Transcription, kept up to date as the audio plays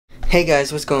Hey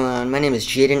guys, what's going on? My name is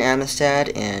Jaden Amistad,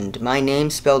 and my name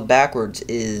spelled backwards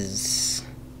is...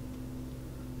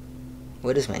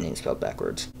 What is my name spelled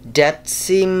backwards?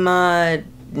 Depsima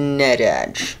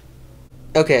Nedaj.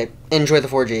 Okay, enjoy the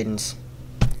 4 Jadens.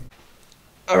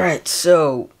 Alright,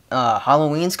 so,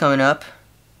 Halloween's coming up.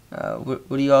 What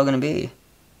are you all gonna be?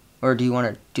 Or do you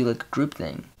want to do like a group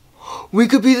thing? We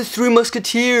could be the 3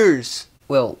 Musketeers!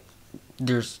 Well,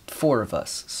 there's 4 of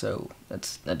us, so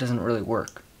that doesn't really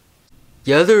work.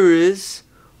 Yeah, there is.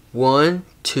 1,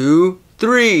 2,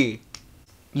 3.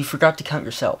 You forgot to count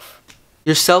yourself.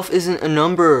 Yourself isn't a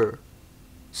number.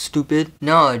 Stupid.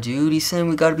 No, dude, he's saying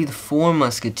we gotta be the 4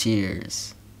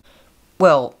 Musketeers.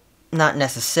 Well, not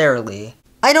necessarily.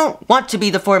 I don't want to be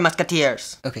the 4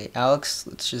 Musketeers. Okay, Alex,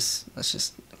 let's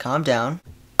just calm down.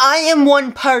 I am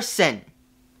one person.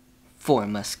 4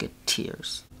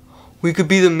 Musketeers. We could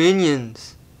be the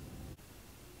Minions.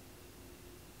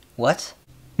 What?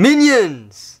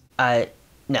 Minions!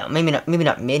 No, maybe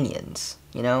not Minions,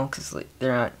 you know, because, like,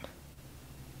 they're not,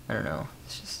 I don't know,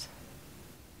 it's just,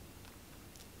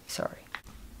 sorry.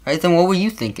 Alright, then what were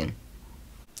you thinking?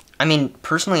 I mean,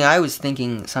 personally, I was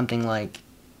thinking something like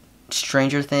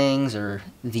Stranger Things or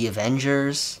The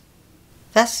Avengers.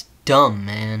 That's dumb,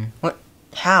 man. What?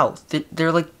 How?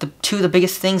 They're like the 2 of the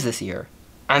biggest things this year.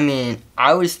 I mean,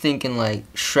 I was thinking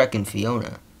like Shrek and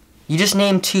Fiona. You just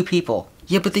named 2 people.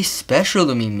 Yeah, but they special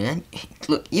to me, man.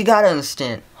 Look, you gotta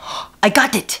understand. I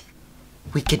got it!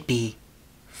 We could be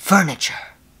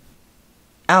furniture.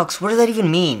 Alex, what does that even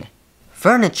mean?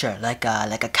 Furniture, like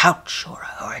a couch or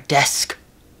a desk.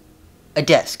 A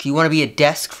desk. You want to be a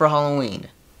desk for Halloween?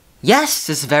 Yes,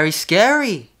 it's very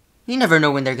scary. You never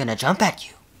know when they're gonna jump at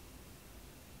you.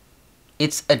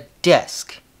 It's a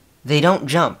desk. They don't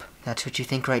jump. That's what you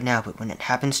think right now, but when it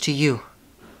happens to you,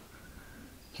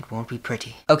 it won't be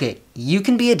pretty. Okay, you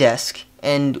can be a desk,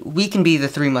 and we can be the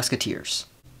 3 Musketeers.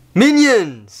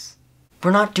 Minions!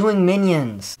 We're not doing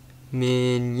Minions.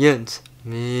 Minions.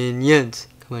 Minions.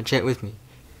 Come on, chant with me.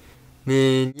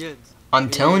 Minions. I'm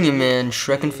telling you, man,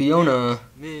 Shrek and Fiona.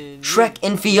 Minions. Shrek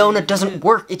and Fiona doesn't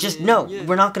work. It just, no,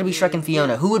 we're not gonna be Shrek and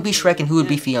Fiona. Who would be Shrek and who would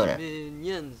be Fiona?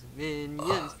 Minions.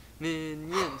 Minions.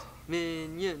 Minions.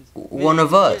 Minions. One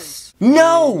of us.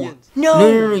 No! No!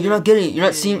 No, you're not getting it. You're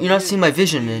not seeing my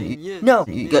vision, man. No!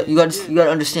 You gotta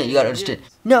understand. You gotta understand.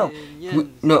 No!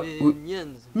 No!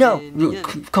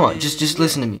 Come on, just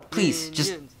listen to me. Please,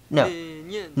 just, no.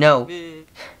 No.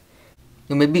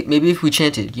 Maybe if we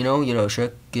chanted, you know,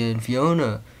 Shrek and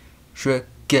Fiona. Shrek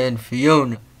and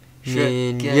Fiona.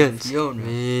 Shrek and Fiona.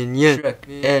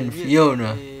 Shrek and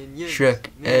Fiona. Shrek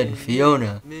and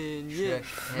Fiona.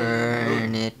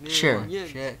 Furniture.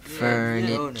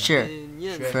 Furniture.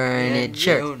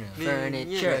 Furniture.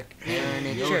 Furniture.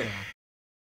 Furniture.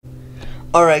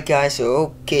 Alright guys,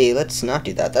 so okay, let's not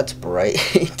do that, that's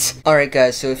bright. Alright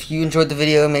guys, so if you enjoyed the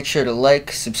video, make sure to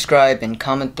like, subscribe, and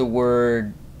comment the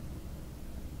word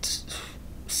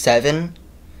 7.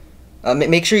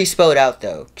 Make sure you spell it out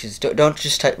though, because don't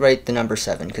just write the number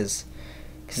 7, because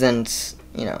then it's,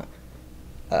 you know,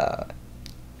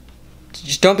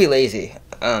 just don't be lazy.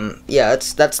 Yeah,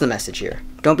 that's the message here.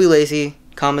 Don't be lazy,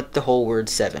 comment the whole word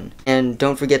 7. And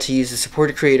don't forget to use the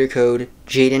supported creator code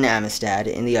Jaden Amistad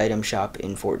in the item shop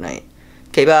in Fortnite.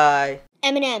 Okay, bye!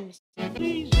 M&M's.